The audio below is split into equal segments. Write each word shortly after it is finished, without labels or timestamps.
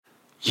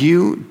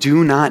You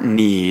do not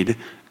need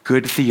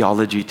good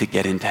theology to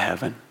get into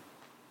heaven.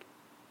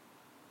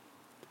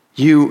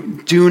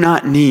 You do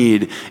not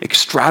need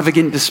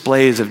extravagant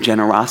displays of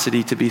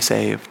generosity to be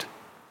saved.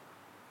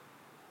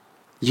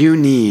 You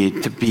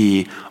need to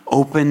be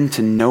open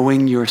to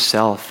knowing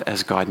yourself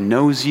as God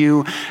knows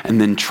you,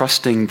 and then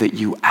trusting that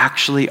you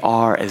actually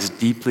are as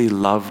deeply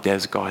loved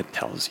as God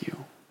tells you.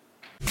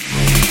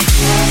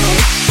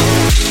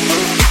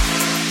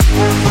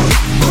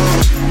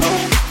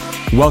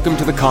 Welcome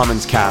to the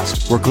Commons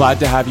Cast. We're glad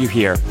to have you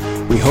here.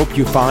 We hope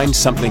you find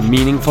something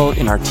meaningful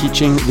in our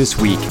teaching this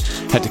week.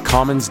 Head to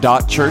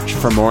commons.church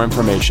for more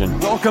information.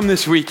 Welcome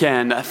this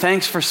weekend.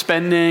 Thanks for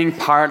spending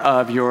part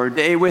of your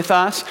day with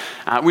us.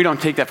 We don't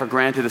take that for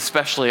granted,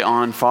 especially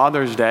on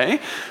Father's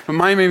Day. But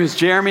my name is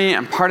Jeremy.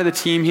 I'm part of the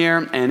team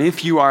here. And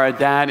if you are a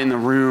dad in the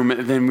room,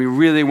 then we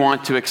really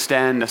want to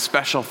extend a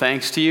special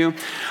thanks to you.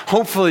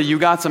 Hopefully you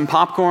got some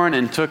popcorn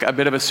and took a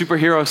bit of a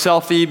superhero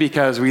selfie,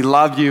 because we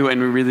love you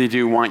and we really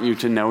do want you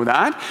to know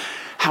that.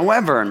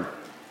 However,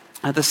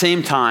 at the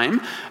same time,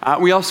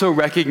 we also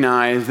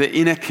recognize that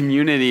in a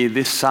community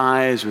this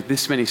size, with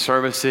this many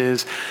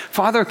services,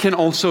 Father can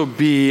also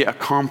be a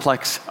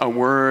complex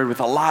word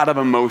with a lot of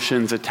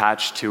emotions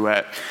attached to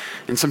it.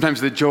 And sometimes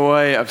the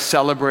joy of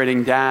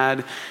celebrating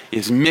Dad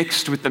is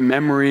mixed with the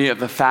memory of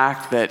the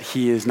fact that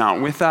he is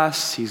not with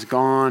us, he's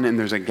gone, and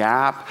there's a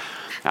gap.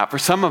 For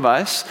some of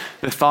us,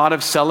 the thought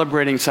of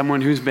celebrating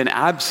someone who's been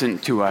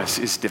absent to us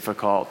is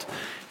difficult.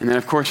 And then,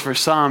 of course, for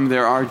some,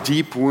 there are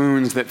deep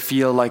wounds that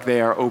feel like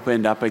they are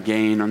opened up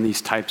again on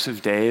these types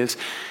of days.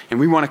 And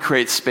we want to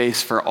create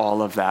space for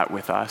all of that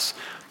with us.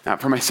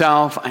 For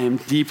myself, I am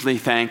deeply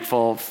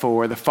thankful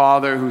for the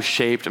Father who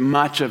shaped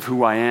much of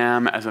who I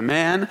am as a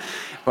man.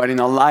 But in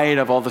the light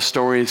of all the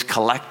stories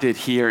collected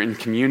here in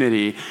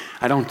community,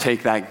 I don't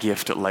take that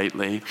gift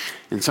lightly.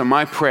 And so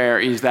my prayer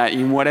is that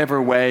in whatever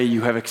way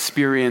you have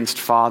experienced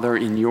Father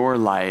in your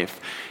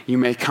life, you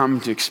may come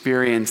to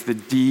experience the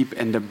deep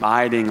and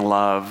abiding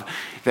love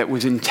that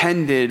was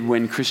intended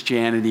when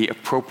Christianity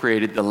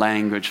appropriated the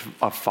language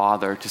of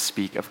Father to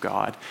speak of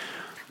God.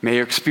 May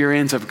your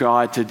experience of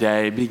God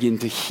today begin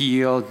to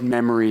heal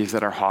memories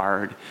that are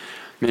hard.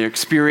 May your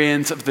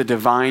experience of the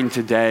divine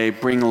today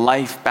bring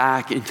life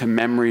back into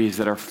memories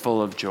that are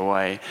full of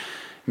joy.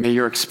 May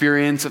your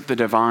experience of the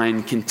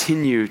divine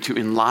continue to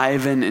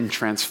enliven and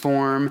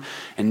transform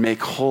and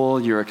make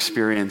whole your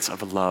experience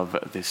of love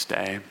this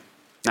day.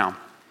 Now,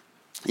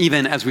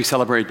 even as we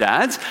celebrate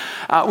dads,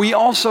 we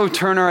also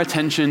turn our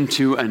attention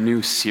to a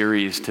new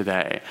series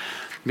today.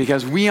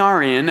 Because we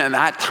are in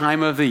that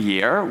time of the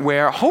year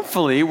where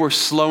hopefully we're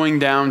slowing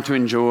down to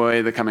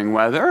enjoy the coming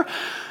weather.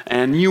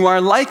 And you are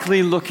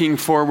likely looking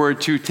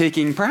forward to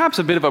taking perhaps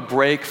a bit of a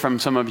break from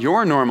some of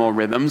your normal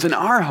rhythms. And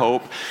our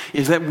hope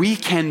is that we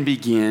can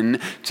begin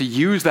to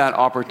use that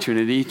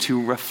opportunity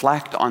to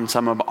reflect on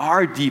some of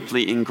our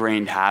deeply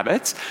ingrained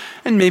habits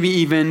and maybe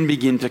even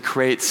begin to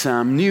create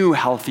some new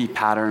healthy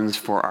patterns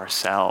for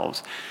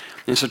ourselves.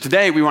 And so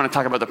today we want to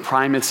talk about the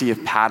primacy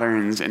of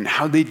patterns and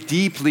how they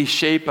deeply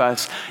shape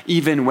us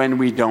even when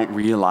we don't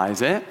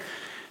realize it.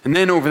 And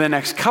then over the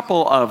next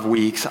couple of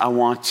weeks, I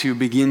want to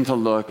begin to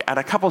look at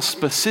a couple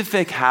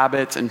specific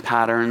habits and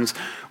patterns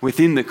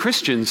within the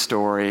Christian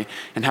story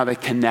and how they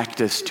connect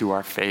us to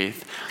our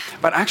faith.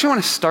 But I actually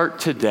want to start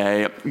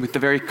today with the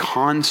very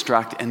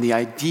construct and the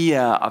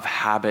idea of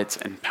habits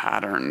and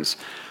patterns,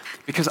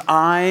 because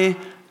I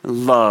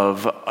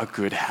love a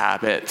good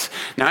habit.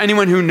 Now,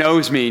 anyone who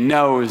knows me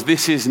knows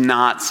this is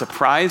not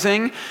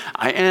surprising.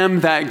 I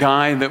am that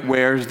guy that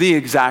wears the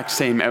exact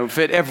same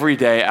outfit every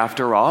day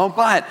after all,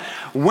 but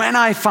when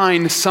I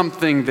find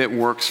something that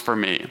works for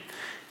me,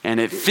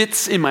 and it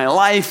fits in my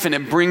life and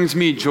it brings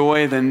me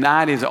joy, then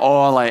that is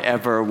all I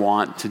ever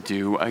want to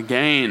do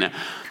again.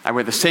 I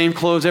wear the same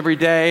clothes every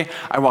day.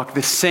 I walk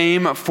the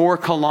same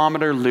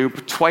 4-kilometer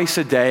loop twice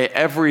a day,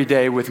 every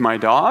day with my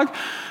dog.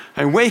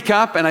 I wake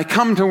up and I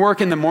come to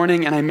work in the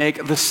morning and I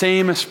make the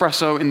same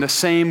espresso in the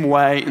same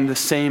way, in the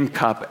same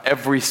cup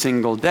every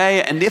single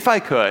day. And if I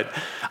could,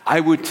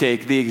 I would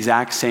take the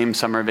exact same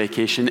summer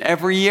vacation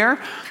every year.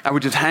 I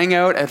would just hang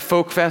out at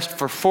Folkfest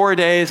for 4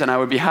 days and I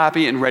would be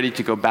happy and ready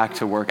to go back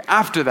to work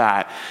after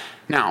that.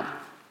 Now,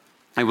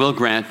 I will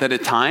grant that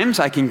at times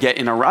I can get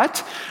in a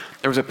rut.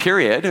 There was a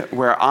period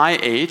where I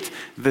ate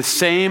the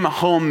same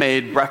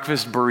homemade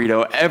breakfast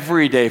burrito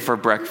every day for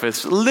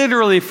breakfast,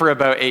 literally for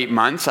about 8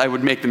 months. I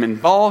would make them in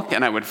bulk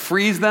and I would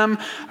freeze them.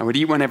 I would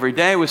eat one every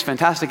day. It was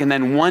fantastic. And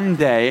then one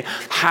day,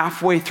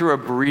 halfway through a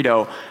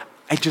burrito,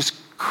 I just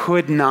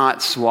could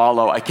not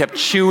swallow. I kept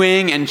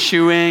chewing and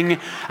chewing.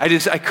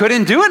 I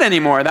couldn't do it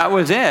anymore. That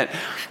was it.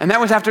 And that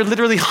was after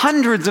literally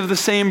hundreds of the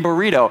same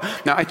burrito.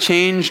 Now, I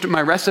changed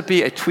my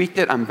recipe. I tweaked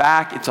it. I'm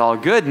back. It's all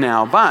good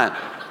now. But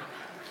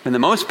for the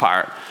most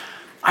part,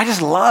 I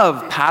just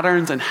love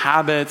patterns and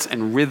habits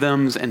and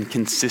rhythms and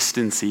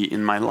consistency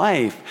in my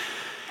life.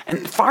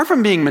 And far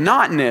from being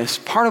monotonous,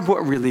 part of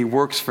what really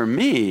works for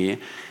me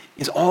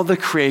is all the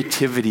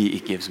creativity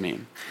it gives me.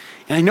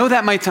 And I know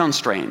that might sound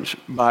strange,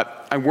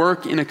 but I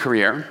work in a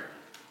career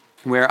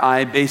where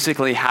I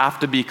basically have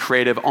to be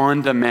creative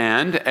on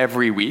demand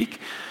every week.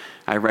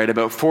 I write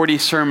about 40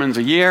 sermons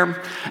a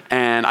year,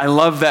 and I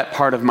love that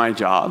part of my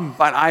job.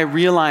 But I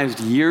realized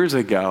years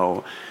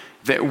ago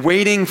that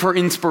waiting for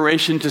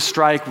inspiration to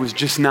strike was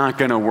just not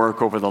going to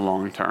work over the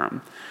long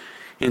term.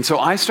 And so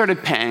I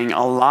started paying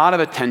a lot of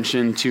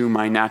attention to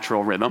my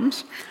natural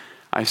rhythms.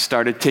 I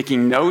started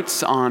taking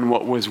notes on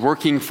what was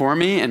working for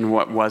me and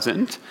what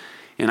wasn't.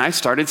 And I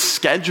started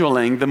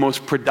scheduling the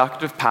most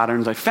productive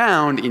patterns I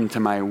found into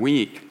my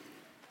week.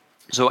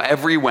 So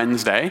every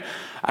Wednesday,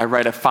 I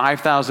write a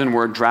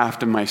 5,000-word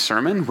draft of my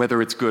sermon,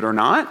 whether it's good or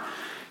not.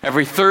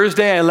 Every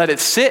Thursday, I let it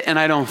sit and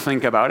I don't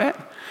think about it.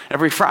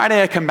 Every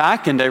Friday, I come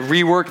back and I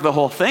rework the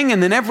whole thing.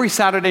 And then every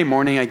Saturday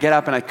morning, I get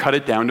up and I cut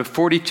it down to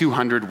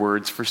 4,200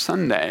 words for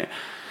Sunday.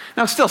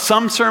 Now, still,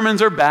 some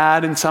sermons are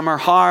bad, and some are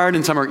hard,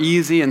 and some are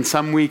easy, and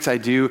some weeks I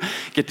do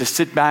get to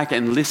sit back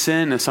and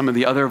listen as some of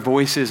the other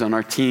voices on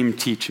our team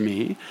teach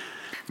me.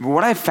 But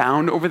what I've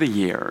found over the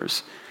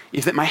years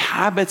is that my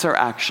habits are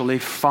actually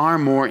far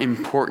more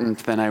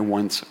important than I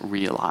once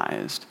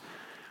realized.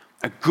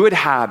 A good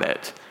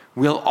habit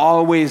will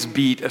always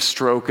beat a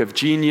stroke of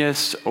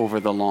genius over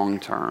the long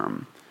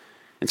term.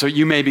 And so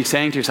you may be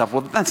saying to yourself,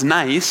 well, that's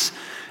nice,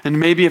 and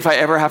maybe if I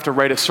ever have to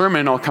write a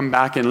sermon, I'll come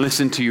back and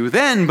listen to you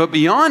then, but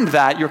beyond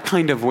that, you're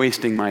kind of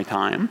wasting my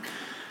time.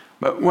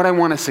 But what I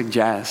want to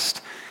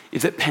suggest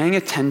is that paying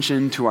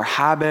attention to our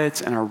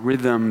habits and our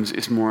rhythms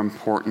is more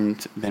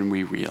important than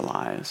we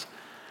realize.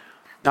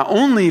 Not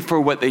only for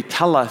what they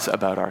tell us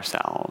about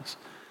ourselves,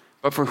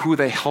 but for who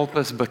they help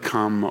us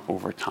become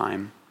over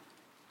time.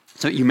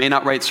 So you may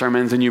not write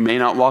sermons, and you may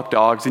not walk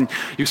dogs, and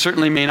you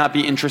certainly may not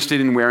be interested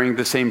in wearing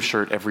the same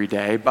shirt every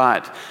day,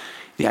 but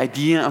the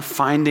idea of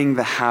finding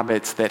the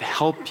habits that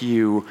help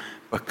you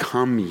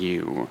become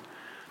you,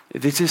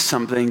 this is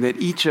something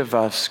that each of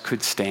us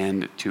could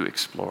stand to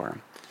explore,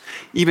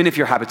 even if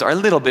your habits are a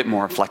little bit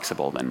more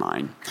flexible than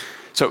mine.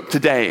 So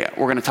today,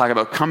 we're going to talk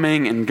about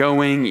coming and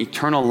going,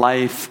 eternal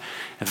life,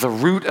 the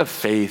root of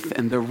faith,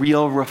 and the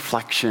real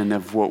reflection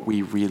of what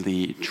we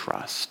really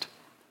trust.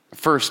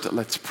 First,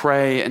 let's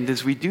pray, and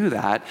as we do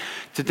that,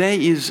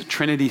 today is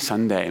Trinity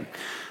Sunday.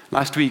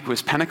 Last week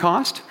was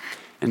Pentecost,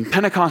 and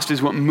Pentecost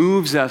is what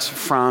moves us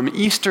from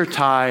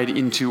Eastertide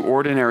into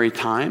ordinary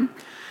time,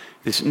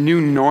 this new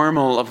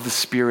normal of the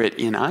Spirit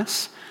in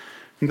us.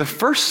 And the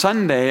first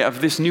Sunday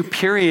of this new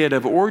period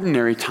of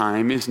ordinary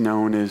time is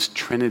known as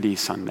Trinity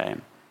Sunday.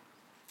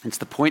 It's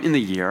the point in the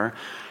year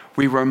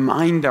we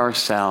remind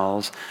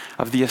ourselves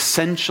of the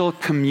essential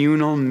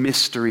communal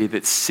mystery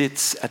that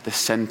sits at the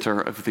center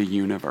of the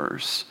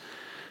universe.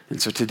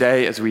 And so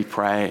today, as we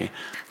pray,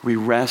 we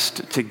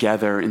rest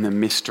together in the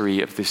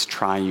mystery of this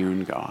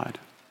triune God.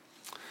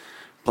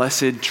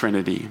 Blessed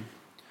Trinity,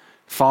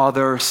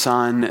 Father,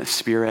 Son,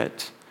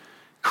 Spirit,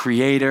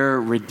 Creator,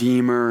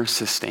 Redeemer,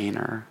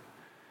 Sustainer,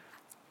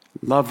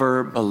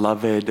 Lover,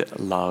 Beloved,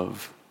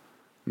 Love,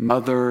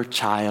 Mother,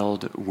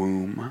 Child,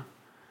 Womb,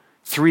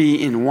 3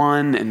 in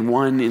 1 and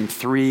 1 in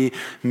 3,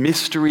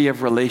 mystery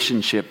of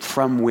relationship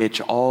from which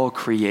all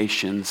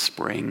creation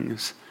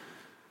springs.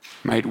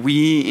 Might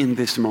we in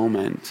this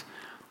moment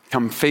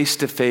come face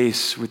to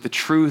face with the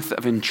truth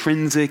of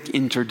intrinsic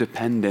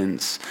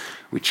interdependence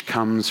which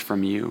comes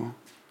from you.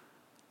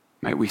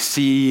 Might we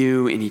see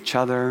you in each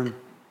other.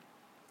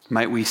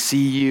 Might we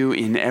see you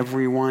in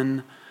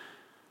everyone.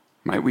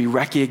 Might we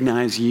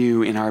recognize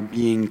you in our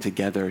being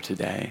together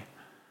today.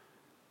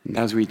 And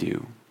as we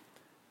do,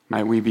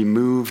 might we be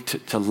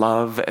moved to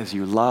love as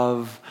you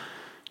love,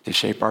 to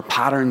shape our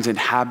patterns and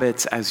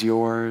habits as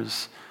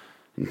yours,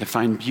 and to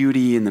find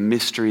beauty in the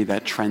mystery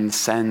that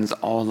transcends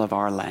all of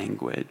our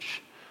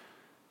language.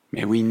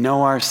 May we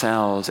know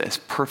ourselves as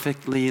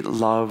perfectly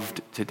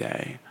loved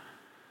today,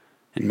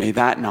 and may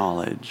that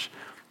knowledge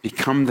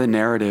become the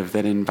narrative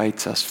that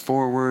invites us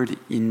forward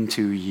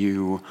into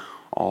you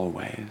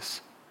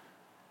always.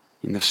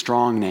 In the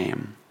strong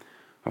name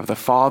of the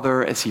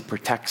Father as he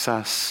protects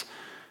us,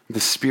 the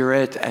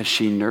Spirit as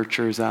she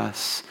nurtures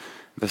us,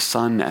 the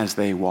Son as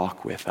they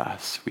walk with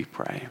us, we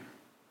pray.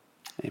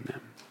 Amen.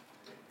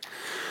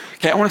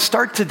 Okay, I want to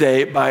start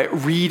today by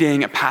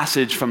reading a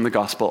passage from the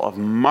Gospel of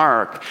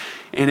Mark.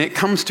 And it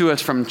comes to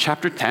us from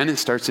chapter 10. It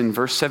starts in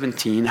verse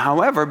 17.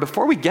 However,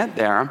 before we get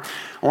there,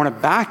 I want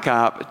to back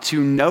up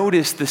to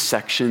notice the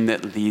section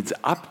that leads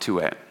up to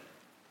it.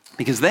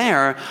 Because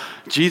there,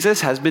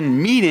 Jesus has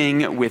been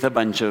meeting with a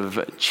bunch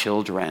of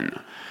children.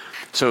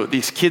 So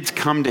these kids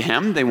come to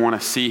him, they want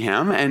to see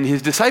him, and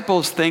his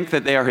disciples think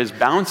that they are his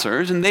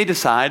bouncers, and they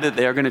decide that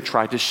they are going to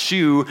try to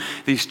shoo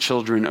these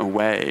children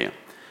away.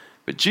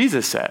 But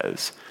Jesus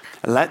says,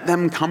 "Let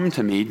them come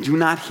to me, do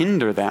not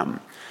hinder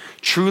them.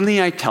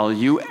 Truly I tell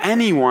you,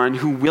 anyone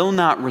who will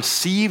not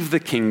receive the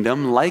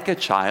kingdom like a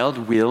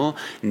child will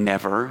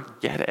never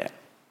get it."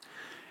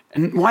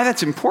 And why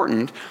that's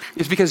important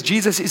is because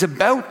Jesus is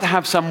about to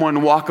have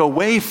someone walk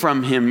away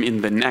from him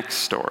in the next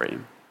story.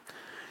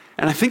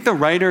 And I think the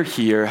writer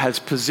here has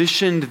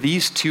positioned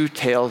these two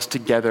tales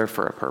together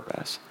for a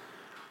purpose.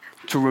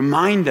 to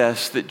remind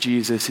us that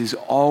Jesus is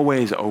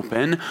always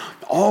open,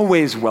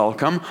 always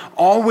welcome,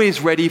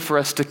 always ready for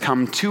us to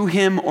come to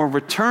him or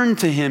return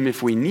to him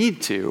if we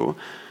need to,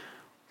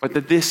 but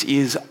that this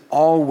is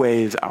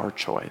always our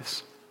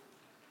choice.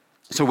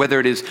 So whether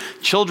it is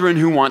children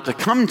who want to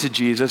come to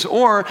Jesus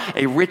or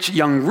a rich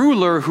young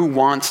ruler who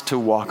wants to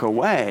walk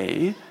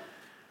away,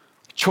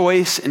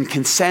 choice and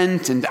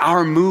consent and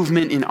our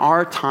movement in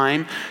our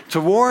time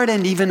toward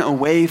and even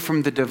away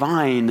from the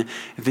divine,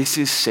 this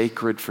is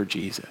sacred for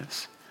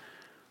Jesus.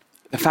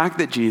 The fact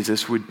that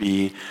Jesus would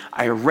be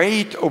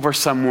irate over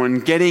someone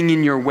getting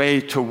in your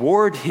way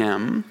toward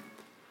him,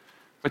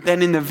 but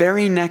then in the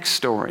very next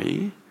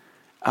story,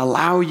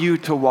 allow you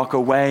to walk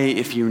away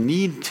if you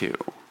need to.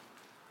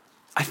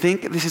 I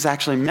think this is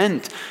actually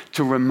meant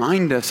to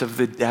remind us of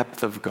the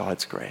depth of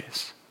God's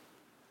grace.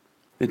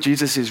 That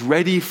Jesus is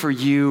ready for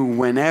you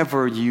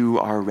whenever you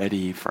are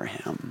ready for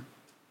him.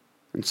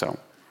 And so,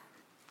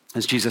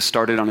 as Jesus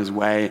started on his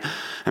way,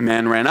 a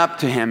man ran up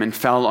to him and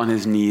fell on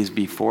his knees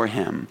before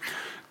him.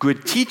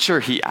 "Good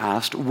teacher," he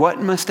asked,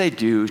 "what must I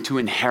do to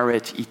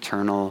inherit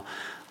eternal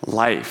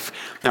life?"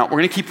 Now, we're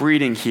going to keep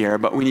reading here,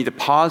 but we need to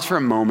pause for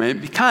a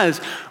moment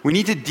because we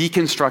need to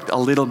deconstruct a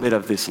little bit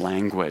of this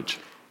language.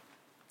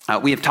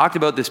 We have talked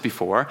about this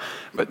before,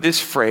 but this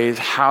phrase,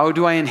 "how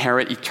do I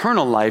inherit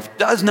eternal life,"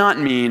 does not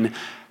mean,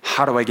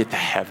 "how do I get to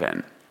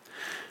heaven?"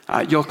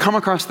 You'll come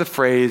across the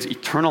phrase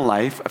eternal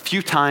life a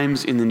few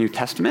times in the New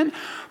Testament,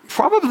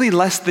 probably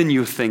less than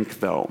you think,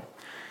 though.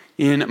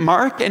 In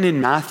Mark and in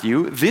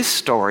Matthew, this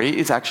story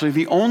is actually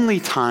the only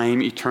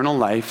time eternal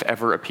life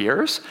ever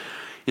appears.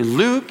 In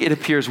Luke, it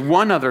appears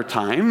one other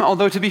time,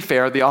 although to be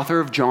fair, the author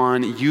of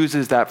John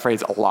uses that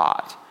phrase a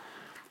lot.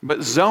 But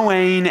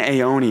zoein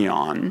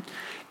aionion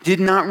did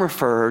not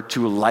refer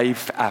to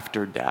life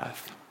after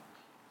death.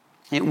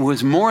 It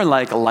was more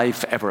like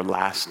life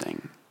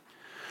everlasting,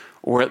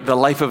 or the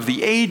life of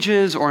the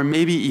ages, or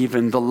maybe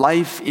even the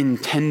life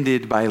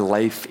intended by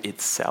life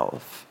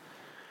itself.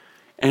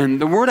 And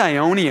the word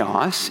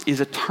aionios is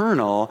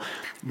eternal,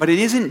 but it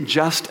isn't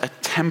just a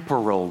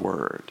temporal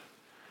word.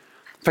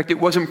 In fact,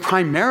 it wasn't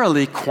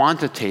primarily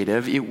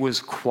quantitative, it was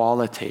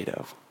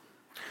qualitative.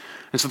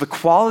 And so the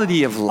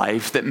quality of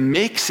life that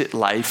makes it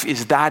life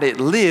is that it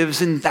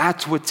lives, and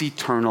that's what's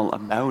eternal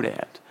about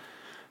it.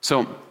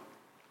 So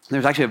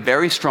there's actually a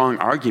very strong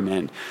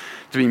argument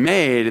to be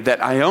made that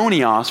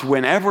aionios,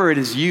 whenever it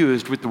is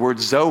used with the word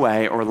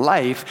zoe or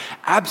life,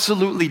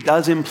 absolutely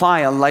does imply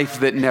a life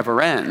that never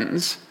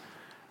ends.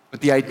 But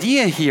the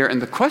idea here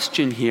and the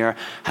question here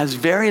has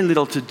very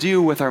little to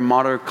do with our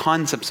modern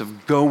concepts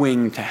of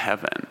going to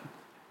heaven.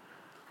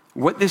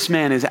 What this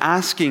man is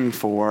asking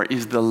for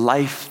is the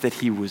life that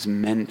he was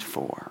meant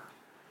for.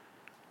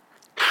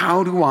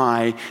 How do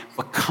I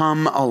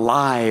become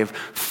alive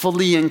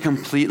fully and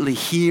completely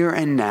here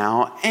and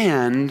now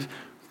and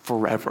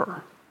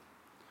forever?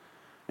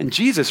 And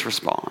Jesus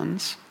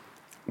responds,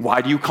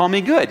 "Why do you call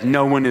me good?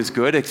 No one is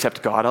good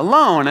except God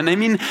alone." And I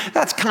mean,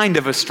 that's kind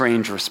of a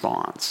strange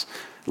response.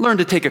 Learn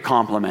to take a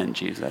compliment,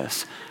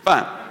 Jesus.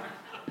 But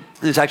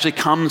this actually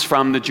comes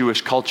from the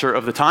Jewish culture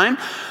of the time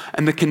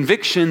and the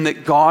conviction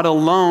that God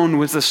alone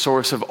was the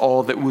source of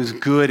all that was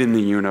good in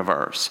the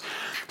universe.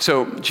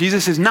 So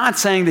Jesus is not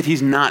saying that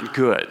he's not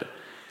good.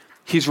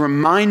 He's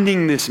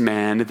reminding this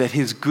man that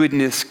his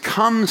goodness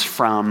comes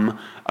from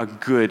a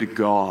good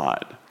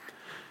God.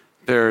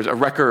 There's a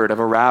record of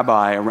a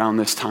rabbi around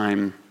this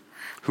time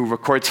who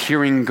records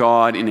hearing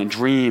God in a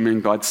dream,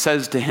 and God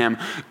says to him,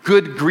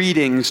 "Good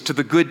greetings to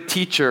the good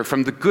teacher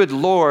from the good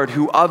Lord,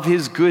 who of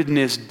his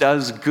goodness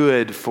does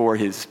good for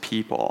his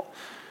people."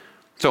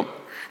 So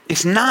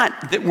it's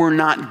not that we're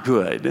not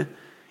good,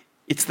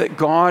 it's that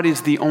God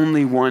is the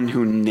only one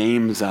who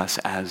names us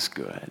as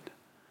good.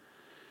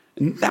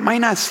 And that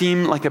might not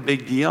seem like a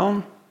big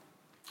deal,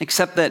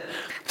 except that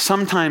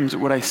sometimes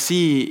what I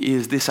see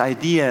is this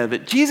idea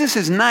that Jesus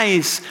is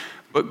nice,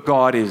 but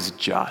God is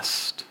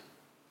just.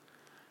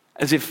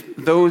 As if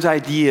those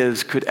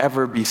ideas could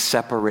ever be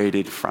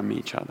separated from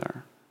each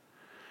other.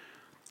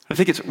 I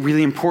think it's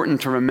really important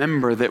to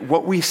remember that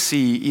what we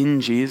see in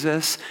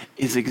Jesus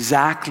is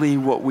exactly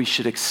what we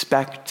should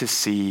expect to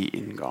see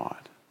in God.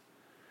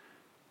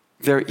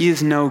 There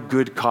is no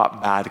good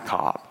cop, bad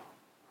cop.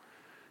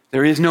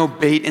 There is no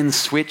bait and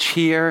switch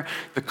here.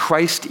 The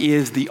Christ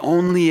is the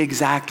only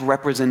exact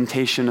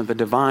representation of the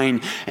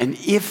divine. And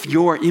if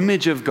your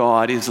image of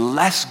God is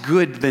less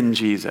good than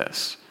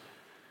Jesus,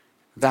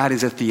 that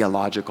is a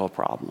theological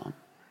problem.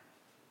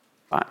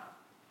 But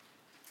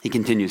he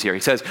continues here. He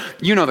says,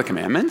 "You know the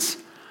commandments.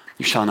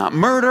 You shall not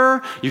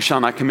murder. You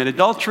shall not commit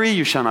adultery.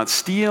 You shall not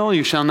steal.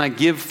 You shall not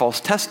give false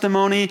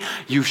testimony.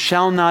 You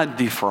shall not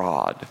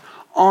defraud.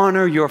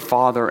 Honor your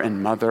father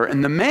and mother."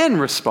 And the man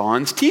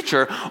responds,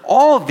 "Teacher,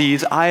 all of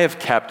these I have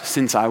kept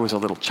since I was a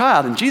little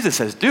child." And Jesus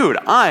says, "Dude,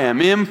 I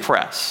am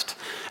impressed."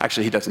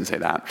 Actually, he doesn't say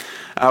that.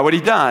 What he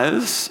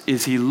does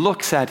is he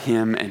looks at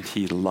him and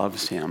he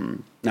loves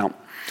him. Now,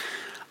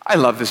 I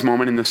love this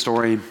moment in the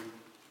story.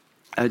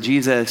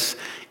 Jesus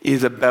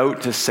is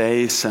about to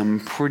say some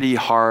pretty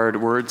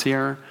hard words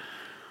here.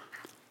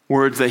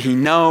 Words that he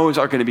knows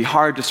are going to be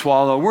hard to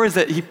swallow. Words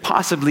that he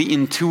possibly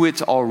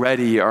intuits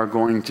already are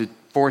going to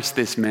force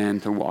this man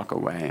to walk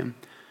away.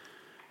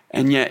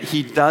 And yet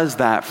he does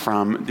that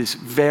from this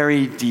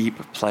very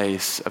deep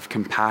place of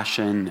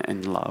compassion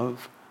and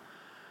love.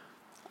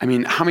 I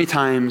mean, how many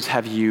times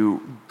have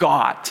you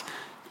got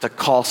to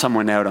call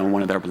someone out on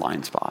one of their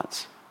blind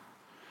spots?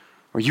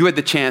 Or you had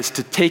the chance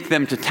to take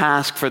them to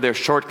task for their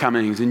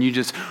shortcomings and you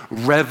just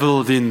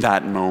reveled in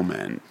that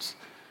moment.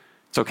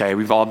 It's okay,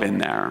 we've all been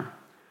there.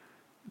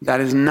 That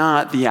is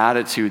not the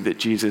attitude that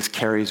Jesus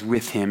carries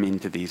with him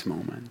into these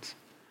moments.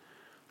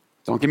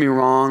 Don't get me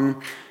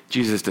wrong,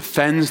 Jesus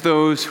defends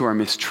those who are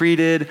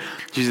mistreated.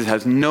 Jesus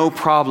has no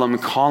problem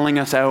calling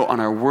us out on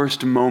our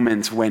worst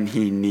moments when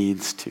he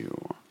needs to.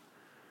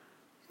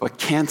 But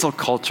cancel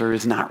culture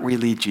is not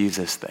really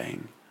Jesus'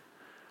 thing.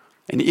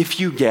 And if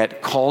you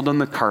get called on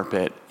the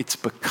carpet, it's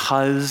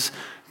because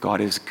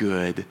God is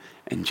good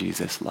and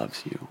Jesus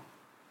loves you.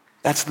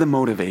 That's the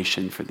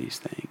motivation for these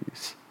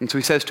things. And so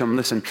he says to him,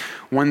 listen,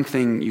 one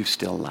thing you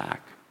still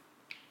lack.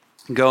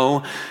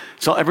 Go,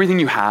 sell everything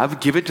you have,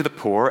 give it to the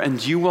poor,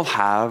 and you will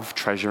have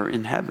treasure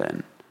in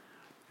heaven.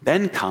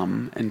 Then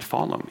come and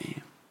follow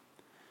me.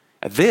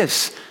 At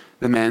this,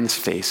 the man's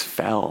face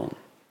fell,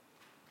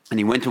 and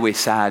he went away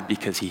sad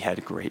because he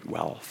had great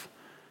wealth.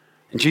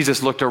 And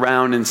Jesus looked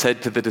around and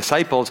said to the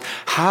disciples,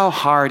 how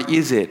hard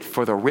is it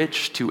for the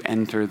rich to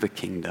enter the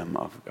kingdom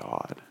of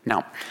God?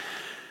 Now,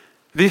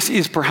 this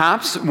is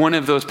perhaps one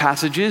of those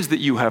passages that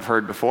you have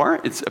heard before.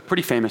 It's a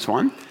pretty famous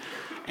one.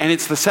 And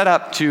it's the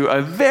setup to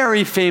a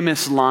very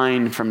famous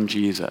line from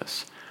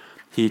Jesus.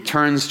 He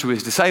turns to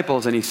his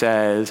disciples and he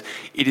says,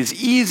 it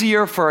is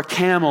easier for a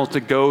camel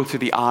to go through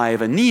the eye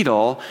of a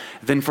needle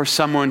than for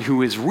someone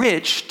who is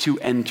rich to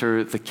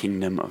enter the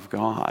kingdom of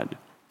God.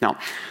 Now,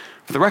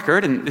 for the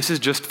record, and this is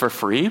just for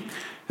free,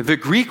 the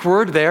Greek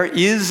word there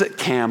is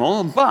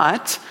camel,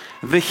 but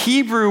the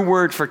Hebrew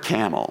word for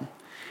camel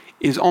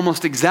is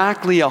almost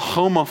exactly a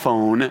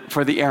homophone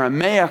for the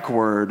Aramaic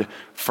word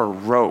for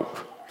rope.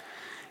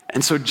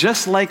 And so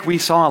just like we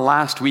saw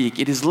last week,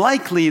 it is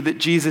likely that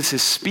Jesus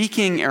is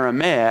speaking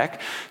Aramaic.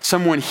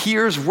 Someone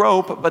hears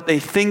rope, but they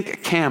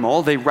think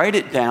camel. They write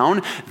it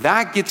down.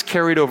 That gets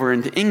carried over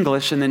into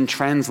English and then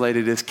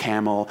translated as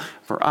camel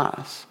for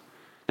us.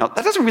 Now,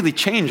 that doesn't really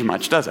change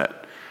much, does it?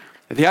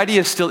 The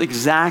idea is still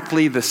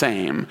exactly the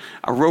same.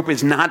 A rope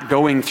is not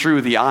going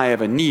through the eye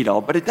of a needle,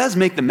 but it does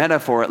make the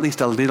metaphor at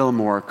least a little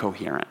more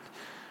coherent.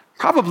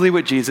 Probably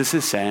what Jesus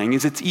is saying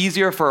is it's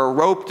easier for a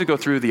rope to go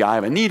through the eye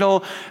of a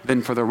needle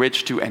than for the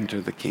rich to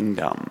enter the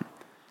kingdom.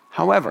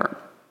 However,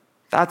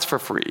 that's for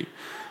free,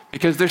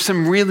 because there's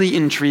some really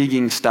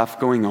intriguing stuff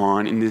going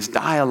on in this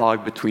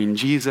dialogue between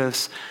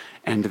Jesus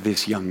and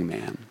this young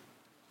man.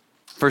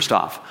 First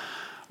off,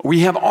 we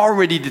have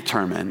already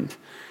determined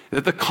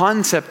that the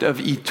concept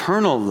of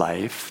eternal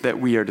life that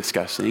we are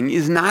discussing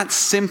is not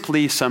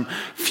simply some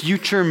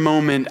future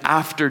moment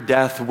after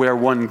death where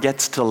one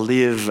gets to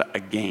live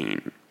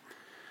again.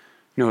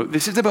 No,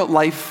 this is about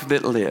life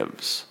that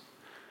lives.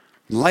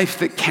 Life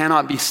that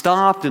cannot be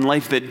stopped and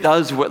life that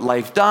does what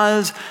life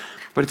does,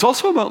 but it's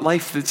also about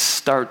life that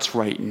starts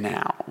right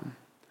now.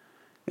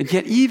 And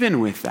yet even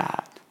with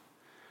that,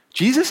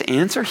 Jesus'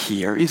 answer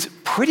here is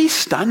pretty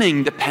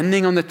stunning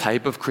depending on the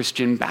type of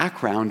Christian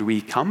background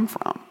we come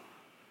from.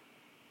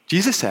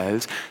 Jesus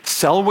says,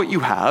 sell what you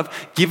have,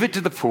 give it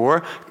to the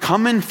poor,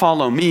 come and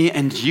follow me,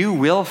 and you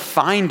will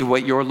find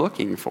what you're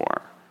looking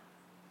for.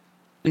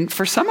 And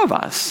for some of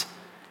us,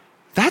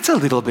 that's a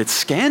little bit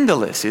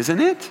scandalous, isn't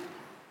it?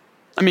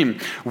 I mean,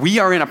 we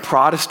are in a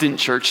Protestant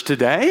church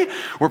today.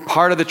 We're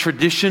part of the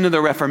tradition of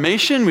the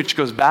Reformation, which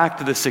goes back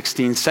to the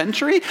 16th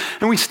century.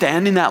 And we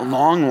stand in that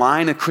long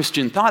line of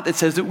Christian thought that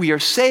says that we are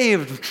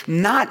saved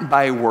not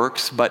by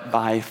works, but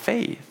by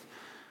faith.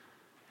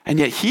 And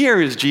yet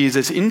here is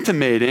Jesus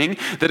intimating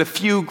that a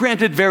few,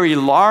 granted very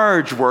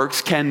large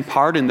works can,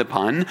 pardon the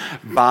pun,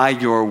 buy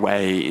your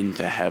way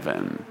into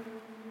heaven.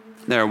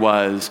 There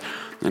was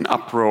an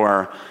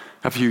uproar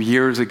a few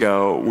years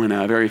ago when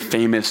a very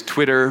famous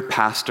Twitter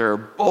pastor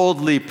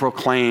boldly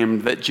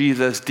proclaimed that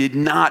Jesus did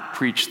not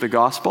preach the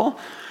gospel.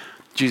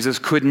 Jesus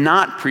could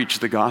not preach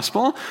the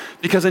gospel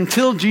because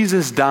until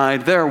Jesus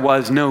died, there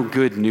was no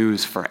good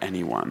news for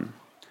anyone.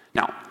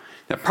 Now,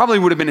 that probably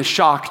would have been a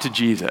shock to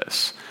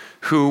Jesus,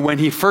 who, when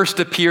he first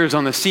appears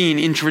on the scene,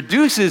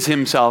 introduces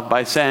himself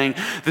by saying,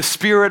 "The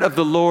Spirit of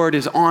the Lord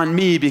is on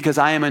me because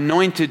I am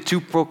anointed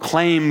to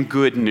proclaim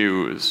good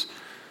news."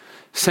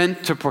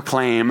 Sent to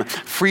proclaim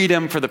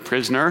freedom for the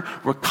prisoner,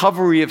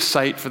 recovery of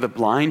sight for the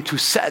blind, to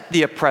set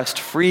the oppressed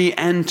free,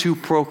 and to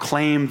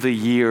proclaim the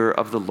year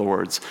of the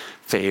Lord's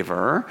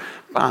favor.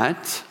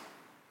 But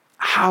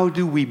how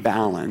do we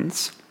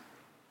balance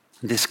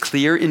this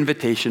clear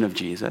invitation of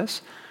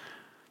Jesus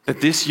that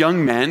this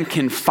young man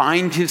can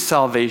find his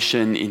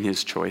salvation in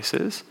his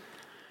choices,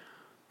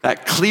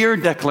 that clear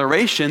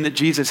declaration that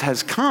Jesus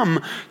has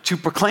come to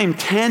proclaim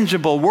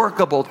tangible,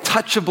 workable,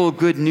 touchable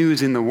good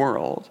news in the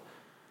world,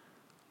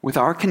 with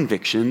our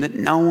conviction that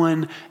no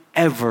one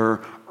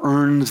ever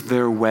earns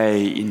their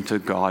way into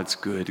God's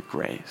good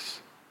grace.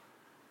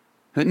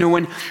 That no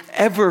one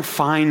ever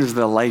finds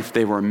the life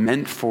they were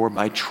meant for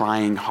by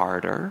trying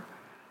harder.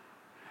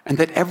 And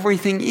that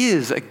everything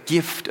is a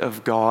gift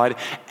of God.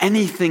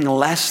 Anything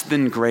less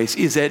than grace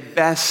is at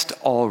best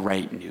all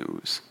right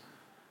news.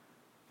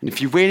 And if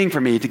you're waiting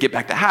for me to get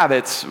back to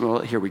habits, well,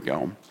 here we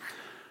go.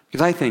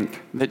 Because I think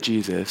that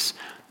Jesus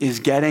is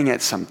getting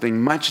at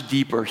something much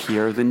deeper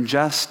here than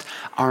just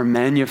our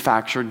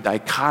manufactured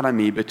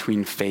dichotomy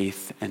between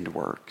faith and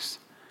works.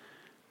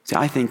 See,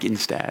 I think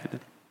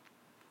instead,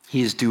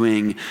 he's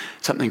doing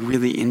something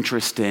really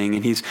interesting,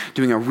 and he's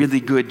doing a really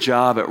good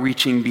job at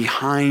reaching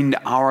behind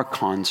our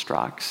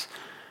constructs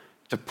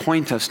to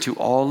point us to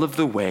all of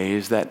the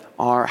ways that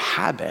our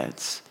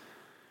habits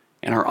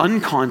and our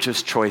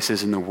unconscious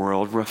choices in the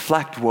world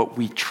reflect what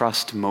we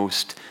trust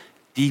most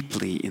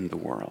deeply in the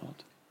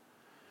world.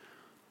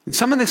 And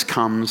some of this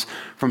comes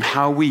from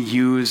how we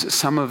use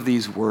some of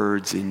these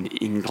words in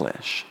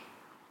English.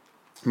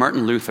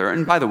 Martin Luther,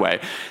 and by the way,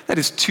 that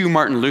is 2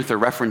 Martin Luther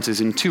references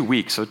in 2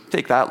 weeks, so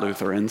take that,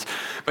 Lutherans.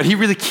 But he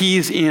really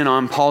keys in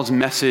on Paul's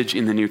message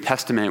in the New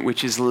Testament,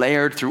 which is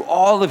layered through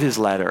all of his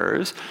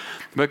letters,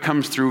 but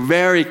comes through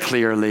very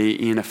clearly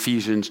in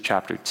Ephesians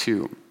chapter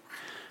 2.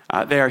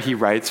 There he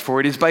writes,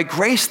 "For it is by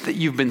grace that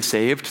you've been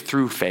saved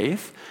through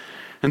faith,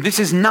 and this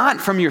is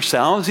not from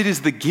yourselves, it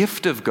is the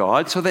gift of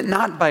God, so that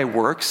not by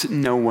works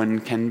no one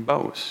can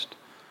boast."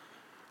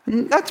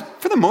 And that's,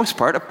 for the most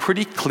part, a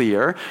pretty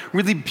clear,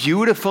 really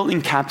beautiful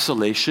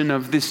encapsulation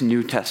of this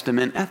New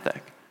Testament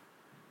ethic.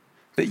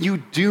 That you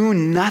do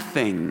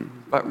nothing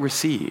but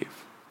receive.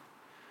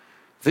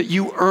 That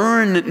you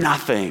earn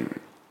nothing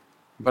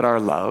but are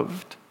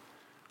loved.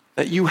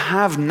 That you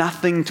have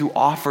nothing to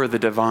offer the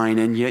divine,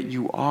 and yet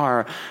you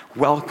are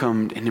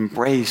welcomed and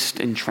embraced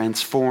and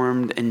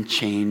transformed and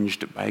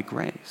changed by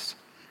grace.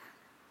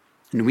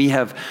 And we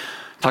have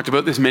talked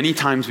about this many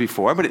times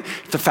before, but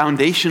it's a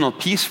foundational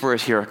piece for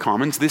us here at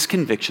Commons, this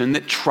conviction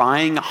that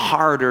trying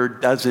harder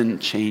doesn't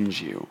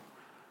change you.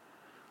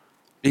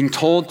 Being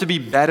told to be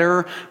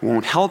better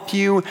won't help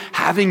you.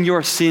 Having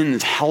your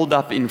sins held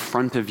up in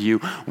front of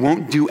you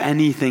won't do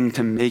anything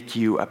to make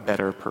you a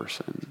better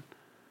person.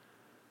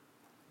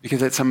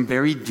 Because at some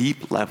very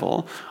deep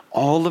level,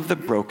 all of the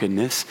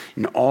brokenness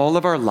in all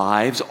of our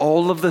lives,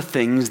 all of the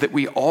things that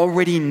we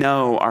already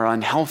know are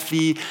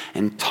unhealthy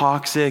and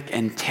toxic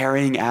and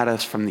tearing at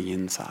us from the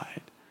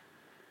inside,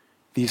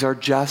 these are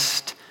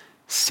just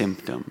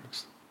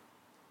symptoms.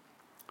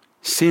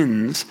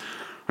 Sins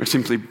are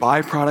simply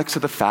byproducts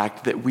of the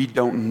fact that we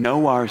don't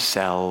know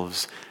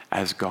ourselves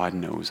as God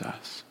knows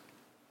us.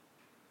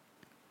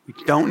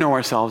 We don't know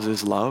ourselves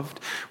as loved.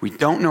 We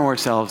don't know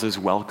ourselves as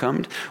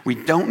welcomed. We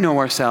don't know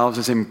ourselves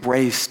as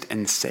embraced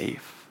and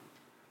safe.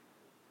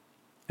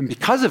 And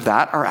because of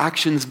that, our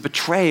actions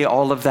betray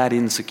all of that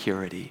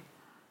insecurity.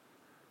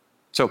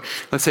 So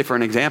let's say, for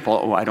an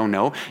example, I don't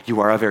know, you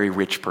are a very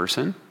rich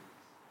person,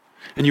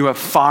 and you have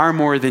far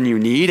more than you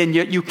need, and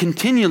yet you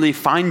continually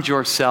find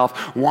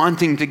yourself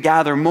wanting to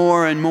gather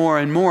more and more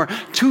and more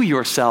to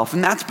yourself.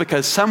 And that's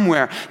because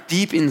somewhere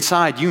deep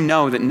inside you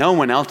know that no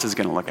one else is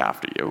going to look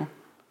after you.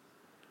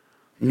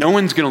 No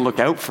one's going to look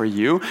out for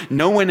you.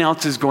 No one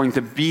else is going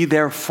to be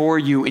there for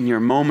you in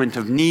your moment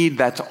of need.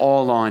 That's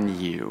all on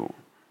you.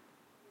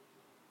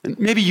 And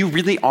maybe you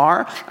really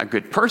are a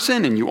good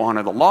person and you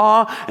honor the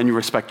law and you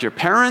respect your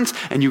parents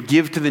and you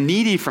give to the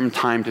needy from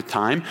time to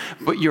time,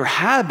 but your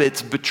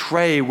habits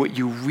betray what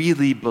you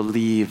really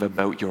believe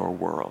about your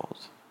world.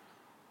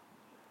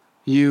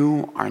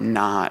 You are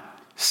not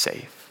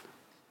safe.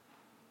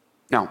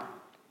 Now,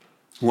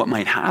 what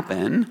might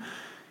happen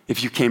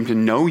if you came to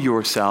know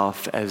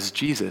yourself as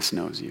Jesus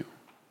knows you?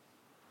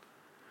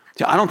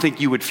 I don't think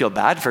you would feel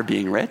bad for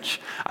being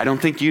rich. I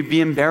don't think you'd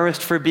be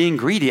embarrassed for being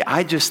greedy.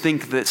 I just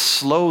think that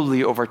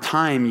slowly over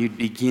time you'd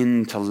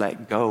begin to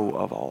let go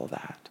of all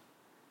that.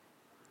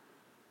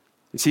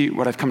 You see,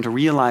 what I've come to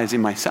realize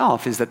in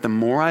myself is that the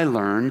more I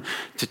learn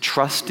to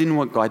trust in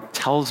what God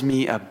tells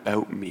me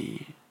about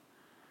me,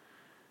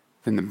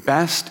 then the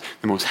best,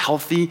 the most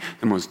healthy,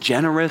 the most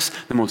generous,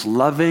 the most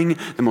loving,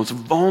 the most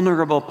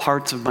vulnerable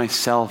parts of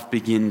myself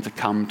begin to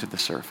come to the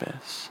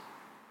surface.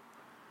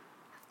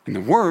 And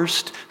the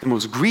worst, the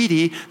most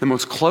greedy, the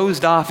most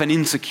closed off and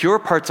insecure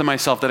parts of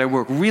myself that I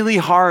work really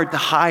hard to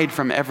hide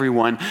from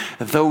everyone,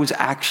 those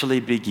actually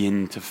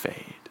begin to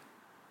fade.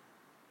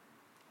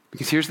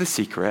 Because here's the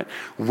secret.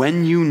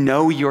 When you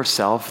know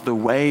yourself the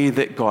way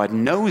that God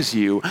knows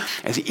you,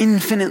 as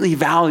infinitely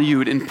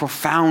valued and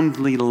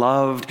profoundly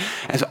loved,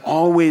 as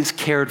always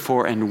cared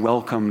for and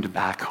welcomed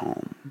back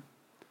home,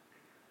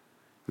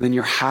 then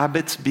your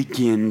habits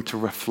begin to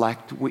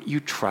reflect what you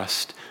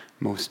trust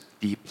most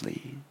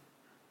deeply.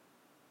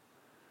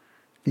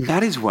 And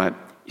that is what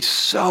is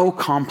so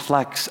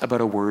complex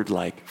about a word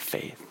like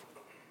faith.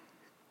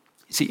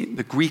 See,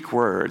 the Greek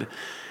word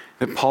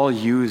that Paul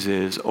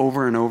uses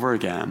over and over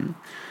again,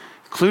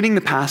 including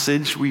the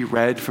passage we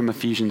read from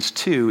Ephesians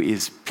 2,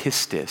 is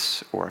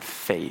pistis, or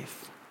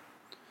faith.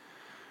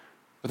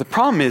 But the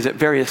problem is, at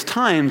various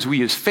times, we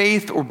use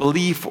faith or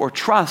belief or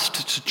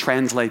trust to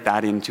translate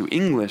that into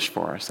English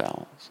for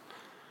ourselves.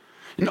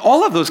 And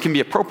all of those can be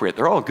appropriate.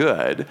 They're all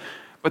good,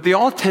 but they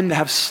all tend to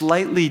have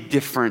slightly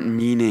different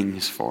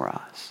meanings for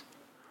us.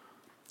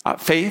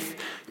 Faith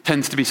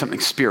tends to be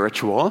something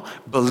spiritual.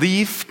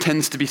 Belief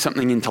tends to be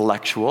something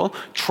intellectual.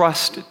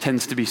 Trust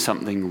tends to be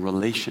something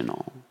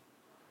relational.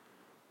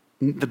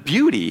 The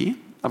beauty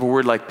of a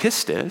word like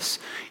pistis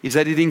is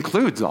that it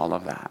includes all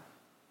of that.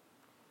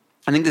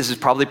 I think this is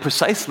probably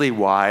precisely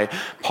why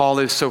Paul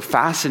is so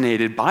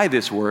fascinated by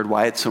this word,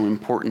 why it's so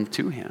important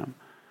to him.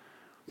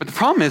 But the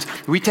problem is,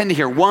 we tend to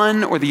hear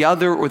one or the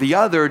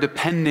other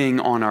depending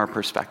on our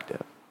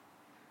perspective.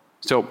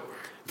 So,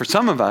 for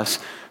some of us,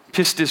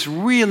 pistis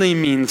really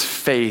means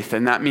faith,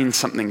 and that means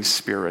something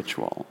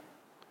spiritual.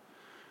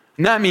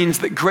 And that means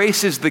that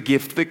grace is the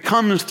gift that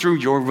comes through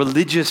your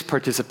religious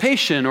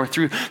participation or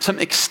through some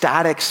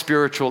ecstatic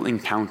spiritual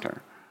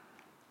encounter.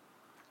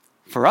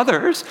 For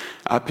others,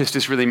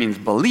 pistis really means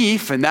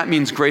belief, and that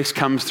means grace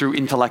comes through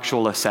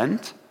intellectual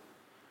assent.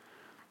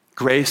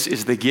 Grace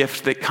is the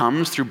gift that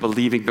comes through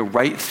believing the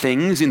right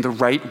things in the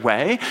right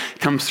way. It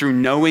comes through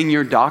knowing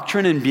your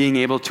doctrine and being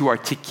able to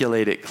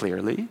articulate it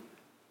clearly.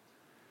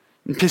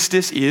 And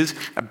pistis is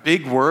a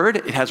big word.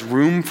 It has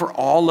room for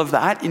all of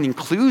that. It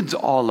includes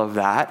all of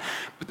that.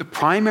 But the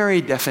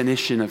primary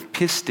definition of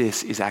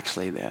pistis is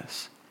actually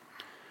this: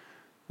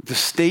 the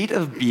state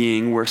of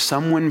being where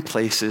someone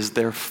places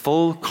their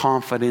full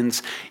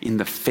confidence in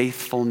the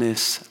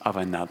faithfulness of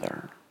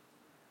another.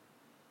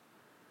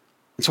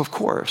 And so, of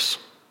course,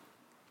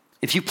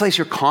 if you place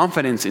your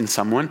confidence in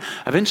someone,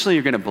 eventually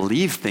you're going to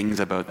believe things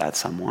about that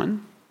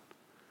someone.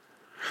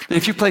 And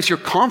if you place your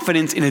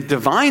confidence in a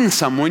divine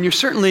someone, you're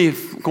certainly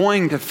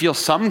going to feel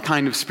some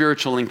kind of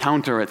spiritual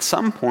encounter at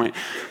some point.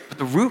 But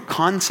the root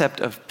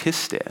concept of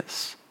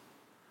pistis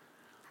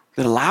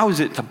that allows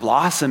it to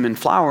blossom and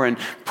flower and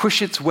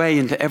push its way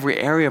into every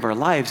area of our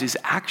lives is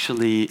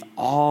actually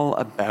all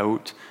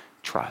about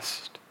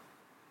trust.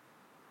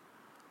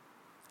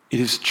 It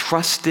is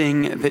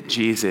trusting that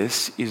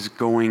Jesus is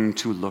going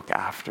to look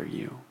after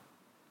you.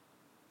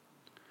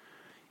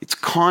 It's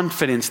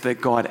confidence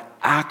that God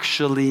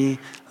actually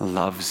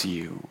loves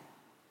you.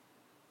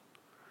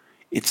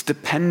 It's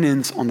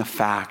dependence on the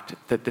fact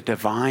that the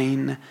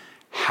divine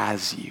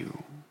has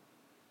you.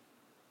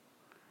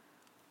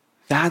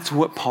 That's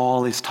what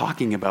Paul is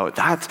talking about.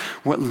 That's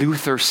what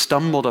Luther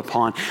stumbled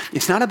upon.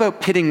 It's not about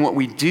pitting what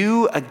we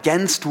do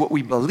against what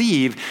we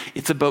believe.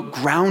 It's about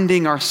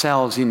grounding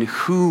ourselves in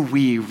who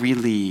we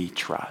really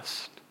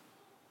trust.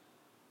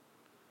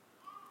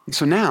 And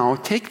so now,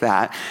 take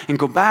that and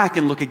go back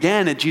and look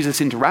again at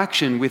Jesus'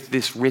 interaction with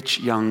this rich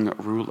young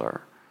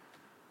ruler.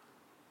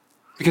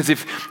 Because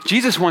if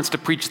Jesus wants to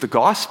preach the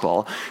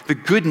gospel, the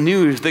good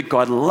news that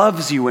God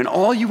loves you and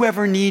all you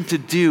ever need to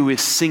do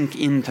is sink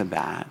into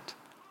that,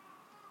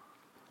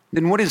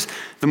 then what is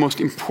the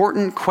most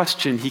important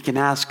question he can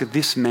ask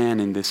this man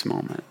in this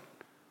moment?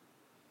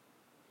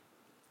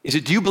 Is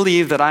it, do you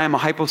believe that I am a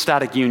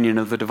hypostatic union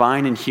of the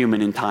divine and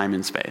human in time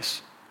and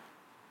space?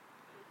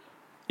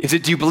 Is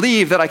it, do you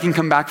believe that I can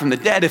come back from the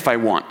dead if I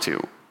want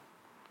to?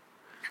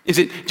 Is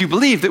it, do you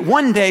believe that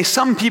one day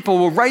some people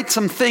will write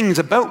some things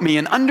about me,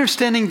 and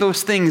understanding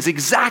those things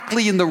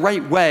exactly in the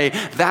right way,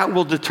 that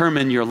will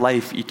determine your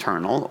life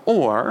eternal?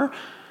 Or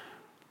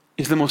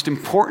is the most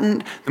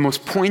important, the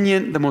most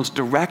poignant, the most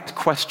direct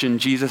question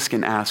Jesus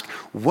can ask,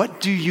 what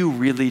do you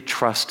really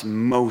trust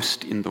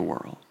most in the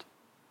world?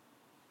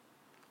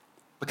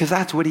 Because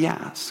that's what he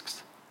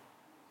asks.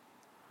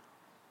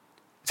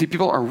 See,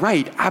 people are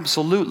right,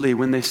 absolutely,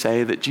 when they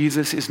say that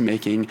Jesus is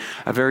making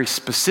a very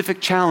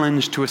specific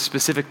challenge to a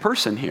specific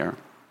person here.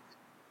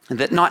 And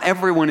that not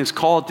everyone is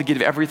called to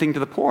give everything to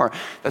the poor.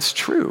 That's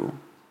true.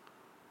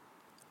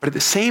 But at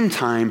the same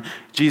time,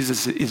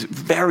 Jesus is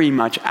very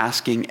much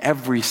asking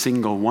every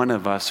single one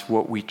of us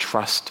what we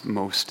trust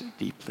most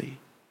deeply.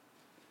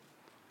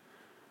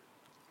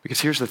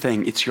 Because here's the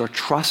thing, it's your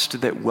trust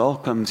that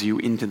welcomes you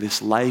into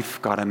this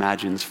life God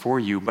imagines for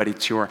you, but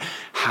it's your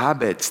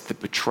habits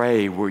that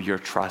betray where your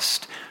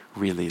trust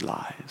really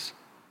lies.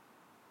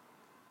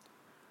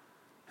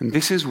 And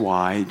this is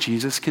why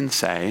Jesus can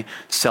say,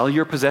 sell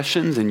your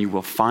possessions and you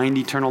will find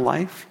eternal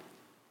life.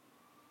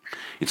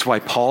 It's why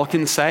Paul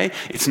can say,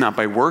 it's not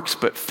by works,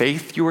 but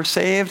faith you are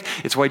saved.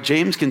 It's why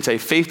James can say,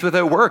 faith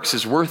without works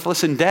is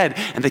worthless and dead.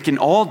 And they can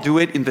all do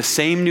it in the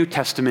same New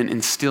Testament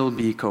and still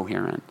be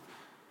coherent.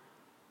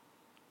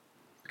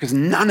 Because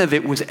none of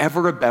it was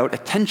ever about a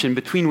tension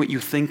between what you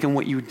think and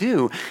what you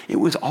do. It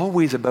was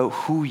always about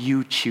who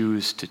you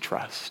choose to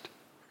trust.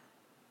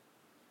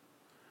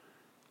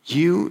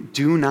 You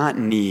do not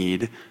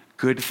need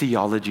good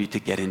theology to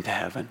get into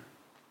heaven.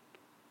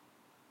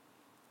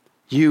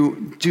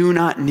 You do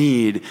not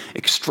need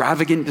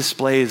extravagant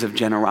displays of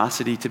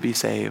generosity to be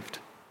saved.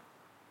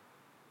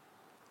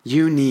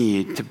 You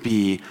need to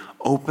be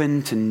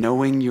open to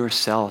knowing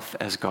yourself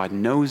as God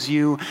knows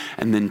you,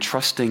 and then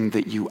trusting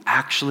that you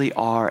actually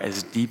are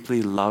as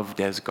deeply loved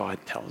as God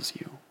tells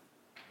you.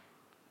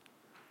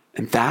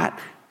 And that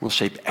will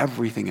shape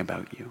everything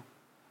about you.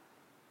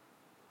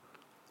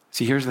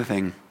 See, here's the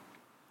thing.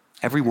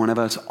 Every one of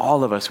us,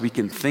 all of us, we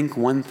can think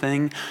one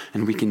thing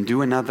and we can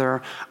do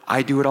another.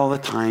 I do it all the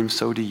time,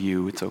 so do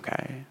you. It's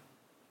okay.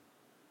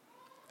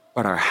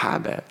 But our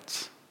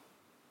habits,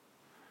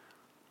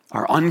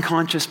 our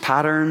unconscious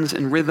patterns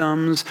and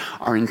rhythms,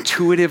 our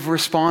intuitive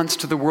response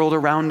to the world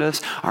around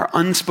us, our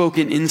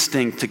unspoken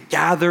instinct to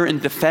gather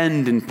and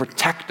defend and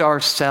protect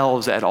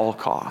ourselves at all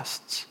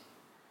costs.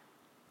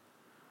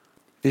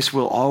 This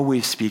will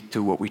always speak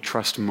to what we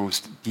trust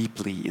most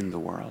deeply in the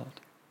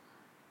world.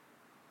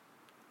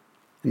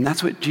 And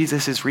that's what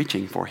Jesus is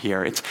reaching for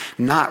here. It's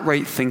not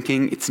right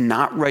thinking, it's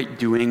not right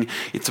doing,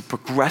 it's a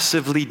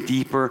progressively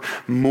deeper,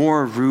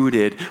 more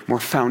rooted, more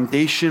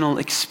foundational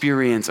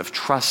experience of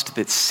trust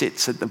that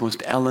sits at the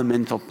most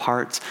elemental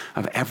parts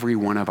of every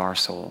one of our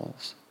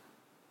souls.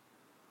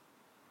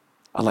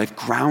 A life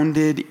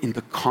grounded in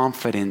the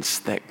confidence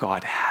that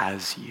God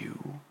has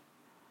you.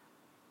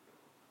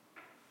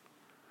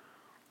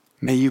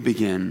 May you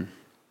begin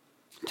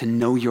to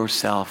know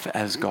yourself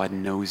as God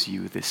knows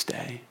you this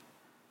day.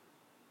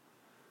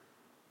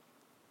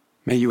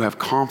 May you have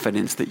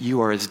confidence that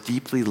you are as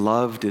deeply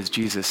loved as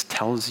Jesus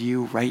tells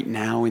you right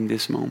now in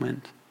this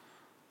moment.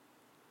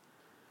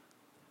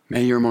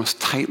 May your most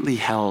tightly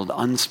held,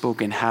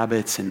 unspoken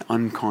habits and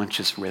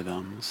unconscious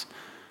rhythms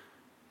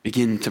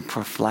begin to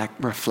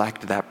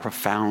reflect that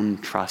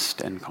profound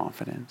trust and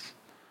confidence.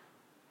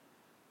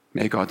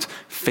 May God's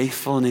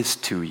faithfulness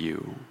to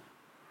you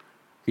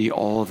be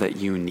all that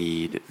you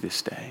need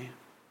this day.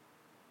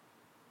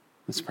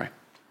 Let's pray.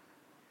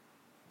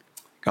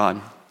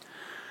 God,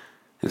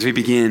 as we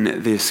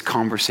begin this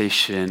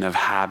conversation of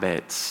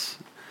habits,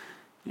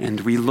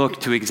 and we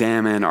look to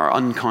examine our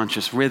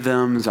unconscious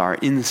rhythms, our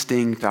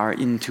instinct, our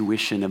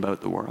intuition about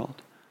the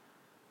world,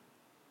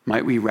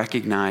 might we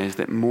recognize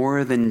that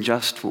more than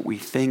just what we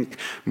think,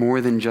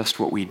 more than just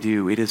what we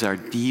do, it is our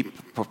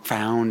deep,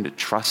 profound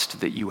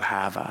trust that you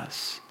have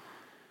us,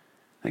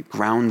 that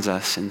grounds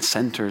us and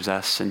centers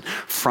us, and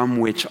from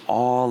which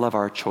all of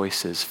our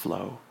choices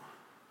flow.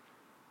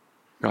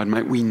 God,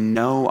 might we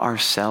know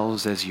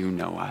ourselves as you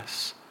know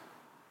us,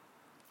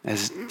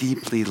 as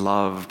deeply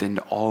loved and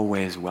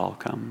always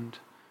welcomed.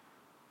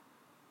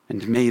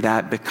 And may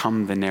that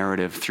become the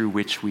narrative through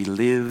which we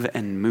live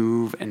and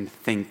move and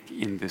think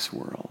in this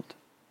world.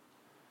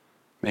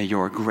 May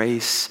your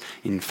grace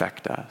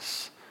infect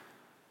us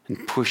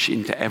and push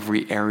into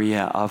every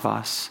area of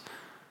us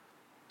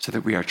so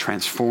that we are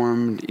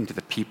transformed into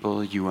the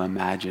people you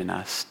imagine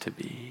us to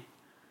be.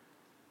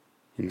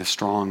 In the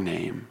strong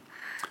name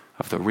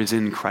of the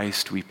risen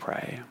Christ we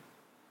pray.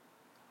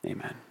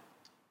 Amen.